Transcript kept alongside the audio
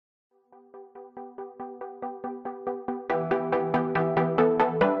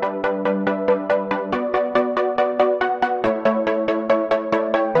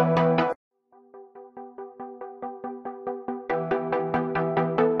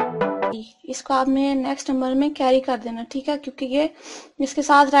इसको आपने next number में कैरी कर देना, ठीक है, क्योंकि ये इसके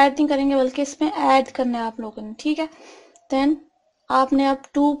साथ राइट नहीं करेंगे बल्कि इसमें ऐड करना है आप लोगों ने, ठीक है। देन आपने अब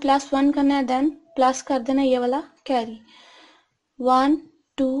 2 + 1 करना है, देन प्लस कर देना ये वाला कैरी 1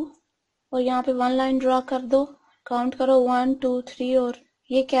 2 और यहाँ पे 1 लाइन ड्रॉ कर दो, काउंट करो 1 2 3 और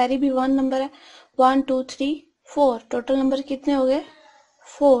ये कैरी भी 1 नंबर है, 1 2 3 4, टोटल नंबर कितने हो गए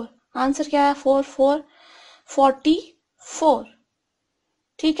 4। आंसर क्या है 4 4 44,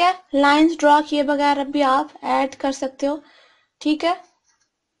 ठीक है। लाइंस ड्रॉ किए बगैर अब भी आप ऐड कर सकते हो, ठीक है।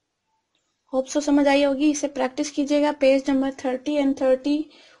 होप सो समझ आई होगी, इसे प्रैक्टिस कीजिएगा। Page number 30 and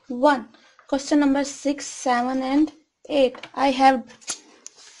 31, question number 6 7 and 8 I have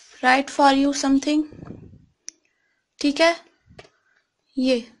right for you something, ठीक है,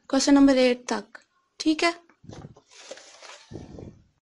 ये क्वेश्चन नंबर 8 तक, ठीक है।